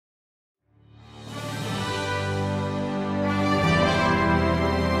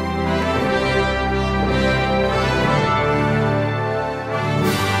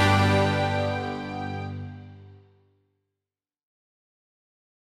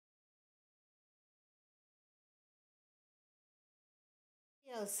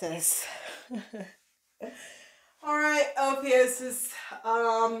Ophiuchus. All right, Ophiuchus.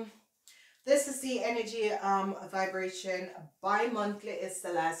 This is the energy vibration. Bi-monthly is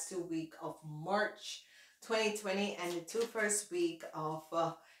the last 2 week of March 2020 and the first week of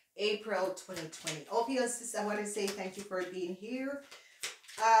April 2020. Ophiuchus, I want to say thank you for being here.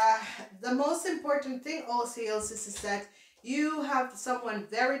 Uh, the most important thing also is that you have someone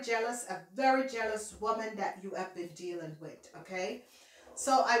very jealous, a very jealous woman that you have been dealing with, okay?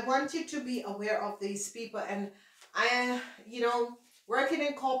 So I want you to be aware of these people. And working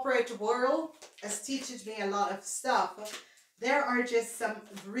in corporate world has teaches me a lot of stuff. There are just some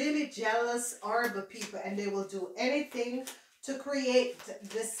really jealous, horrible people, and they will do anything to create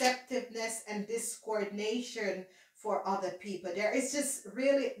deceptiveness and discoordination for other people. There is just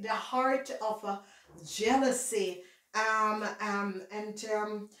really the heart of jealousy.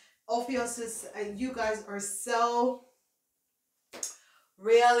 Ophiuchus, you guys are so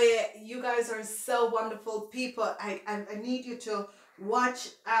really, you guys are so wonderful people. I need you to watch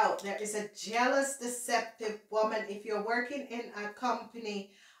out. There is a jealous, deceptive woman. If you're working in a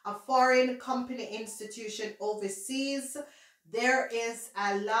company, a foreign company institution overseas, there is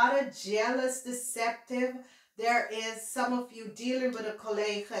a lot of jealous, deceptive. There is some of you dealing with a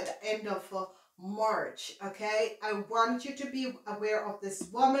colleague at the end of March, okay? I want you to be aware of this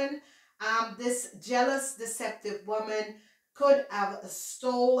woman. This jealous, deceptive woman could have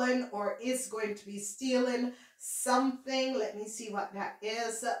stolen or is going to be stealing something. Let me see what that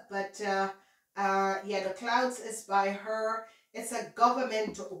is. But yeah, the clouds is by her. It's a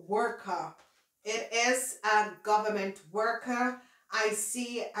government worker. It is a government worker. I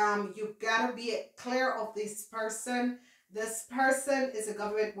see you gotta be clear of this person. This person is a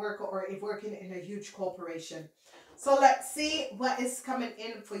government worker or is working in a huge corporation. So let's see what is coming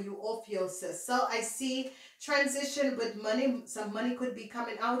in for you, Ophiuchus. So I see transition with money. Some money could be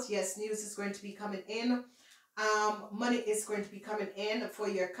coming out. Yes, news is going to be coming in. Money is going to be coming in for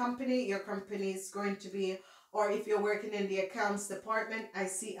your company. Your company is going to be, or if you're working in the accounts department, I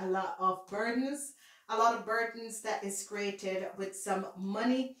see a lot of burdens. A lot of burdens that is created with some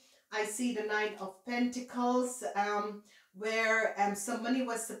money. I see the Nine of Pentacles, where some money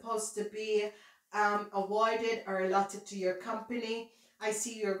was supposed to be awarded or allotted to your company. I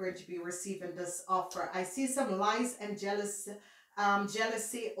see you're going to be receiving this offer. I see some lies and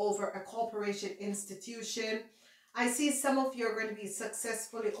jealousy over a corporation institution. I see some of you are going to be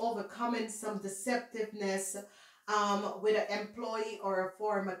successfully overcoming some deceptiveness with an employee or a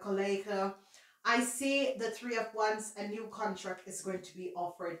former colleague. I see the Three of Wands. A new contract is going to be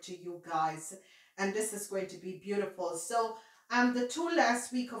offered to you guys, and this is going to be beautiful. So the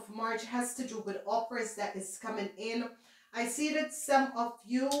last week of March has to do with offers that is coming in. I see that some of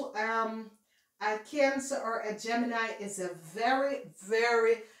you, a Cancer or a Gemini is a very,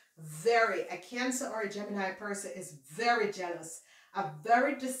 a Cancer or a Gemini person is very jealous. A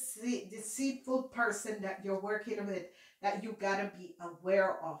very deceitful person that you're working with that you gotta be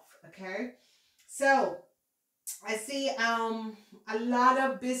aware of, okay? So I see a lot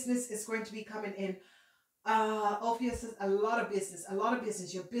of business is going to be coming in. Obviously a lot of business.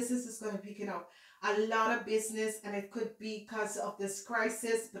 Your business is going to be picking up a lot of business, and it could be because of this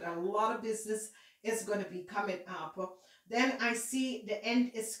crisis, but a lot of business is going to be coming up. Then I see the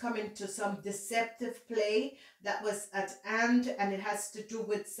end is coming to some deceptive play that was at hand, and it has to do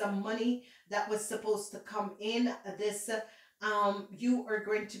with some money that was supposed to come in. You are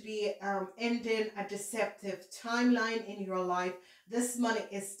going to be ending a deceptive timeline in your life. This money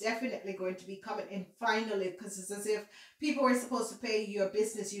is definitely going to be coming in finally, because it's as if people were supposed to pay you your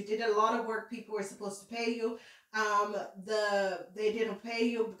business. You did a lot of work. People were supposed to pay you. They didn't pay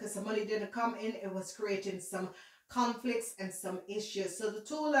you because the money didn't come in. It was creating some conflicts and some issues. So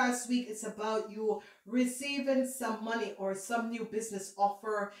the last week is about you receiving some money or some new business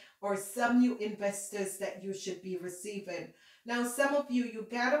offer or some new investors that you should be receiving. Now, some of you, you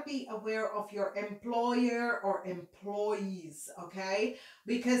gotta be aware of your employer or employees, okay?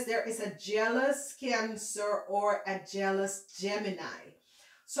 Because there is a jealous Cancer or a jealous Gemini.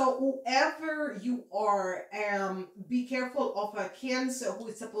 So whoever you are, be careful of a Cancer who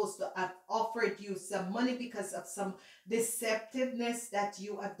is supposed to have offered you some money because of some deceptiveness that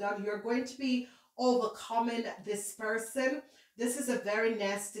you have done. You're going to be overcoming this person. This is a very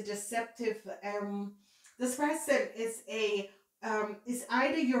nasty, deceptive, this person is is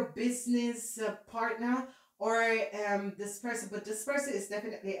either your business partner or this person, but this person is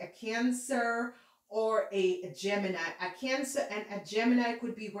definitely a Cancer or a Gemini. A Cancer and a Gemini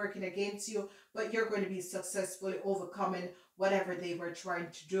could be working against you, but you're going to be successfully overcoming whatever they were trying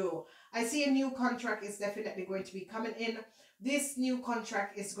to do. I see a new contract is definitely going to be coming in. This new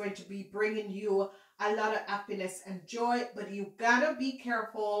contract is going to be bringing you a lot of happiness and joy, but you gotta be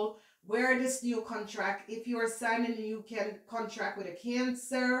careful where this new contract, if you are signing a new contract with a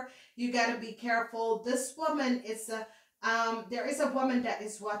Cancer, you gotta be careful. This woman is a there is a woman that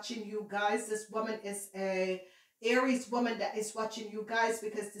is watching you guys. This woman is a Aries woman that is watching you guys,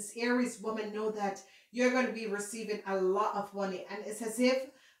 because this Aries woman know that you're going to be receiving a lot of money, and it's as if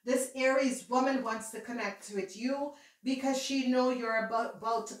this Aries woman wants to connect with you because she know you're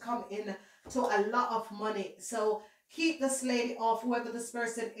about to come in to a lot of money. So keep this lady off, whoever this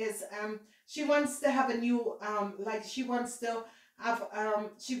person is. She wants to have a new like she wants to have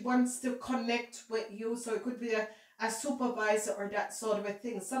she wants to connect with you. So it could be a supervisor or that sort of a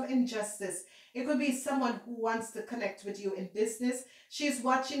thing, some injustice. It could be someone who wants to connect with you in business. She's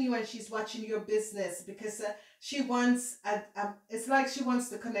watching you and she's watching your business because she wants, it's like she wants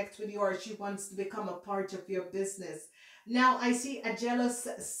to connect with you, or she wants to become a part of your business. Now I see a jealous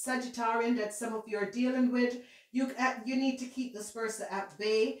Sagittarian that some of you are dealing with. You need to keep this person at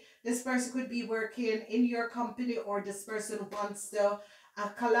bay. This person could be working in your company, or this person wants to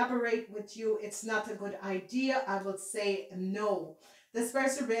collaborate with you. It's not a good idea. I will say no. This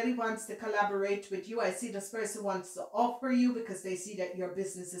person really wants to collaborate with you. I see this person wants to offer you because they see that your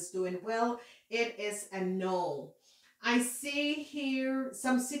business is doing well. It is a no. I see here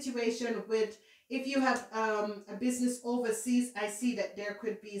some situation with, if you have a business overseas, I see that there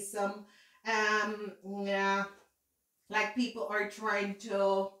could be some yeah, like people are trying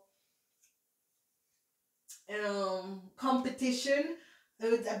to competition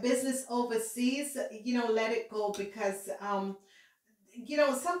with a business overseas. You know, let it go, because you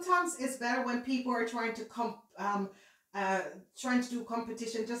know, sometimes it's better when people are trying to trying to do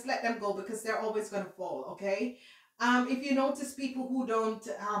competition. Just let them go, because they're always going to fall. Okay. If you notice people who don't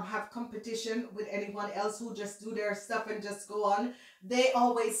have competition with anyone else, who just do their stuff and just go on, they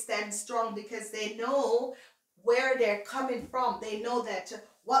always stand strong because they know where they're coming from. They know that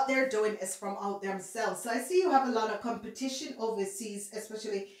what they're doing is from out themselves. So I see you have a lot of competition overseas,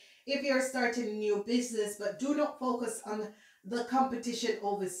 especially if you're starting a new business, but do not focus on the competition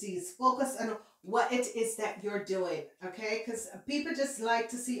overseas. Focus on what it is that you're doing, okay? Because people just like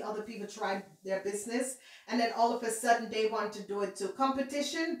to see other people try their business, and then all of a sudden they want to do it to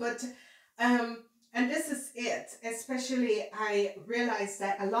competition. But and this is it. Especially, I realize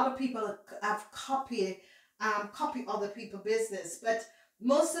that a lot of people have copy other people's business, but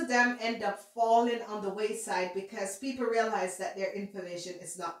most of them end up falling on the wayside because people realize that their information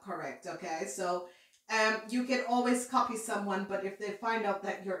is not correct. Okay, so you can always copy someone, but if they find out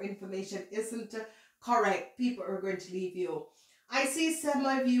that your information isn't correct, people are going to leave you. I see some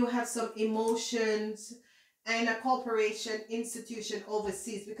of you have some emotions and a corporation institution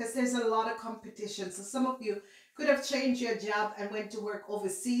overseas, because there's a lot of competition. So some of you could have changed your job and went to work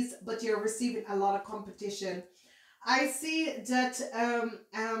overseas, but you're receiving a lot of competition. I see that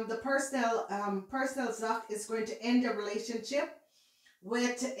the personal Zach is going to end a relationship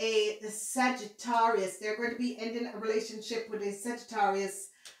with a Sagittarius. They're going to be ending a relationship with a Sagittarius,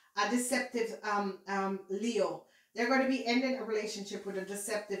 a deceptive Leo. They're going to be ending a relationship with a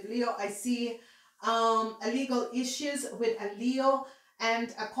deceptive Leo. I see illegal issues with a Leo,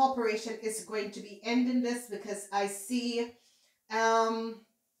 and a corporation is going to be ending this, because I see and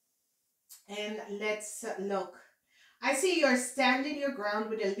let's look. I see you're standing your ground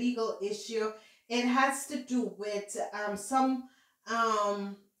with a legal issue. It has to do with some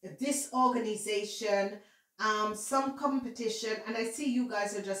disorganization, some competition, and I see you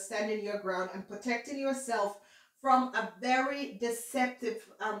guys are just standing your ground and protecting yourself from a very deceptive,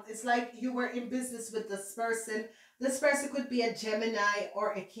 it's like you were in business with this person. This person could be a Gemini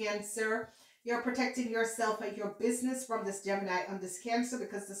or a Cancer. You're protecting yourself and your business from this Gemini and this Cancer,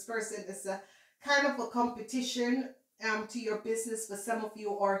 because this person is a kind of a competition to your business for some of you,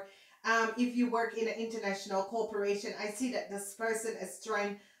 or if you work in an international corporation. I see that this person is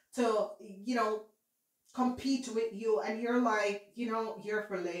trying to, you know, compete with you, and you're like, you know, you're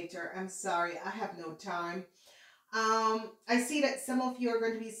for later. I'm sorry, I have no time. I see that some of you are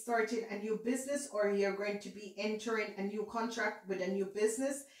going to be starting a new business, or you're going to be entering a new contract with a new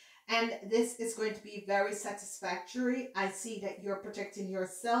business, and this is going to be very satisfactory. I see that you're protecting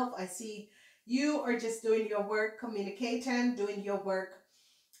yourself. I see you are just doing your work, communicating, doing your work,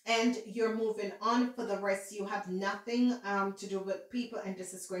 and you're moving on. For the rest, you have nothing to do with people, and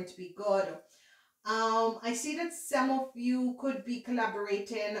this is going to be good. I see that some of you could be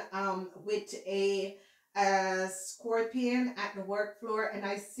collaborating with a Scorpion at the work floor, and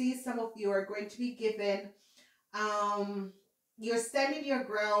I see some of you are going to be given you're standing your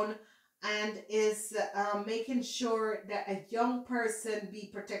ground and is making sure that a young person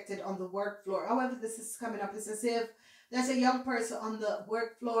be protected on the work floor. However, this is coming up, it's as if there's a young person on the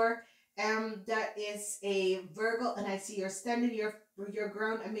work floor that is a Virgo, and I see you're standing your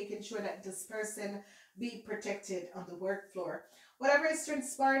ground and making sure that this person be protected on the work floor. Whatever is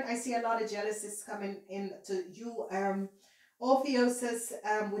transpiring, I see a lot of jealousy coming in to you, Ophiuchus,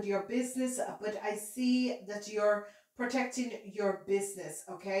 with your business, but I see that you're protecting your business.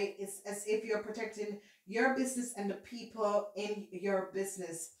 Okay, it's as if you're protecting your business and the people in your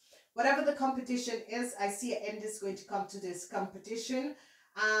business. Whatever the competition is, I see an end is going to come to this competition.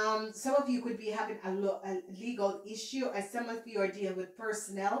 Some of you could be having a legal issue, as some of you are dealing with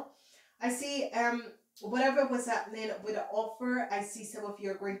personnel. I see whatever was happening with the offer, I see some of you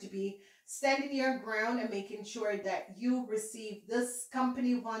are going to be standing your ground and making sure that you receive. This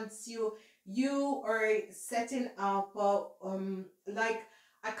company wants you. You are setting up like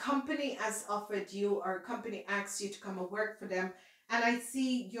a company has offered you, or a company asks you to come and work for them, and I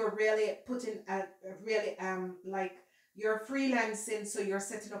see you're really putting a really like you're freelancing, so you're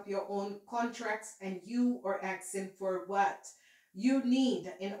setting up your own contracts and you are asking for what you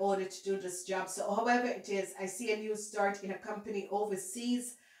need in order to do this job. So however it is, I see a new start in a company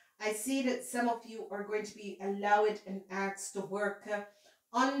overseas. I see that some of you are going to be allowed and asked to work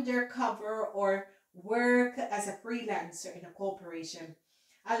undercover or work as a freelancer in a corporation.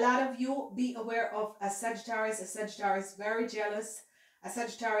 A lot of you be aware of a Sagittarius. A Sagittarius very jealous. A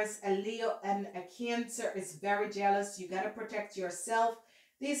Sagittarius, a Leo, and a Cancer is very jealous. You got to protect yourself.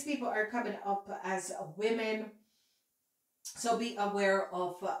 These people are coming up as women. So be aware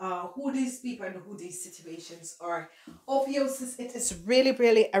of who these people and who these situations are. Ophiuchus, it is really,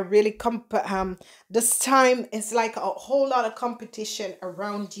 really a really this time is like a whole lot of competition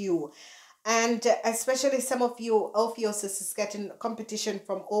around you. And especially some of you, Ophiuchus is getting competition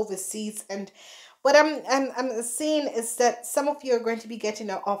from overseas. And what I'm seeing is that some of you are going to be getting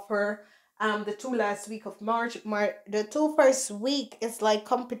an offer. The two last week of March, the two first week is like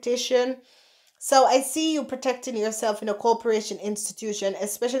competition. So I see you protecting yourself in a corporation institution,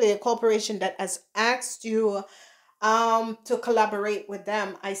 especially a corporation that has asked you to collaborate with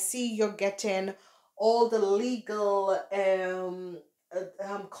them. I see you're getting all the legal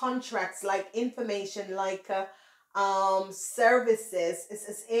contracts, like information, like services. It's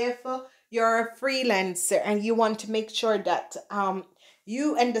as if you're a freelancer and you want to make sure that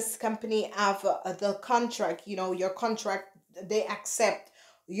you and this company have the contract, you know, your contract, they accept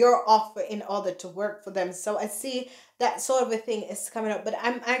your offer in order to work for them. So I see that sort of a thing is coming up, but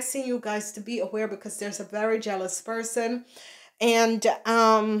I'm asking you guys to be aware because there's a very jealous person. And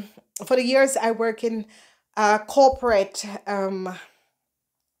for the years I work in corporate, uh,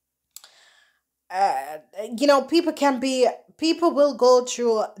 you know, people will go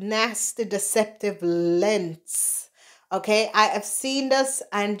through nasty deceptive lengths. Okay, I have seen this,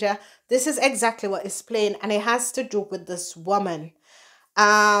 and this is exactly what is playing, and it has to do with this woman.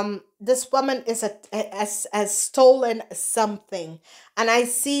 This woman is has stolen something, and I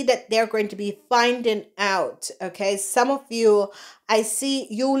see that they're going to be finding out. Okay, some of you, I see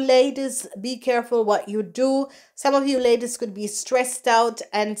you ladies, be careful what you do. Some of you ladies could be stressed out,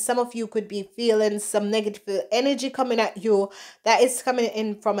 and some of you could be feeling some negative energy coming at you that is coming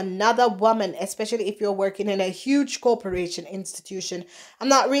in from another woman, especially if you're working in a huge corporation institution. I'm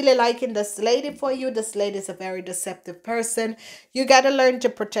not really liking this lady for you. This lady is a very deceptive person. You got to learn to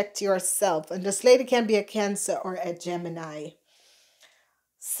protect yourself, and this lady can be a Cancer or a Gemini.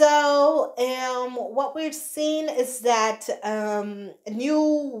 So, what we've seen is that a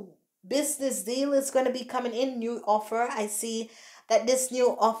new business deal is going to be coming in, new offer. I see that this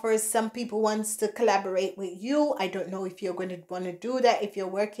new offer, some people wants to collaborate with you. I don't know if you're going to want to do that if you're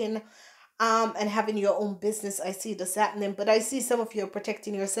working and having your own business. I see this happening, but I see some of you are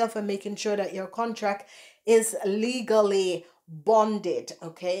protecting yourself and making sure that your contract is legally bonded.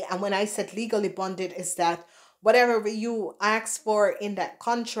 Okay, and when I said legally bonded, is that whatever you ask for in that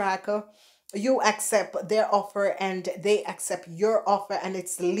contract, you accept their offer and they accept your offer, and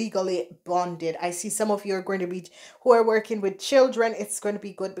it's legally bonded. I see some of you are going to be, who are working with children, it's going to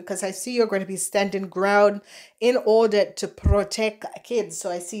be good because I see you're going to be standing ground in order to protect kids. So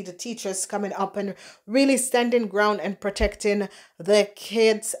I see the teachers coming up and really standing ground and protecting the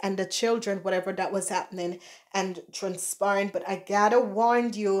kids and the children, whatever that was happening and transpiring. But I gotta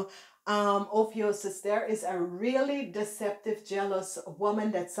warn you, Ophiuchus, there is a really deceptive, jealous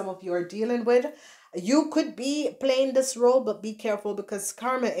woman that some of you are dealing with. You could be playing this role, but be careful because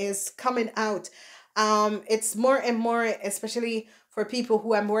karma is coming out. It's more and more, especially for people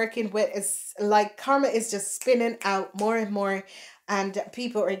who I'm working with. It's like karma is just spinning out more and more, and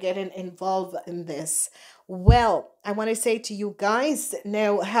people are getting involved in this. Well, I want to say to you guys,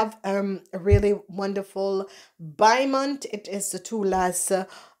 now have a really wonderful bi month. It is the two last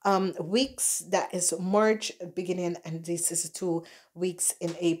weeks, that is March beginning, and this is 2 weeks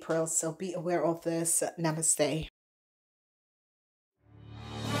in April, so be aware of this. Namaste.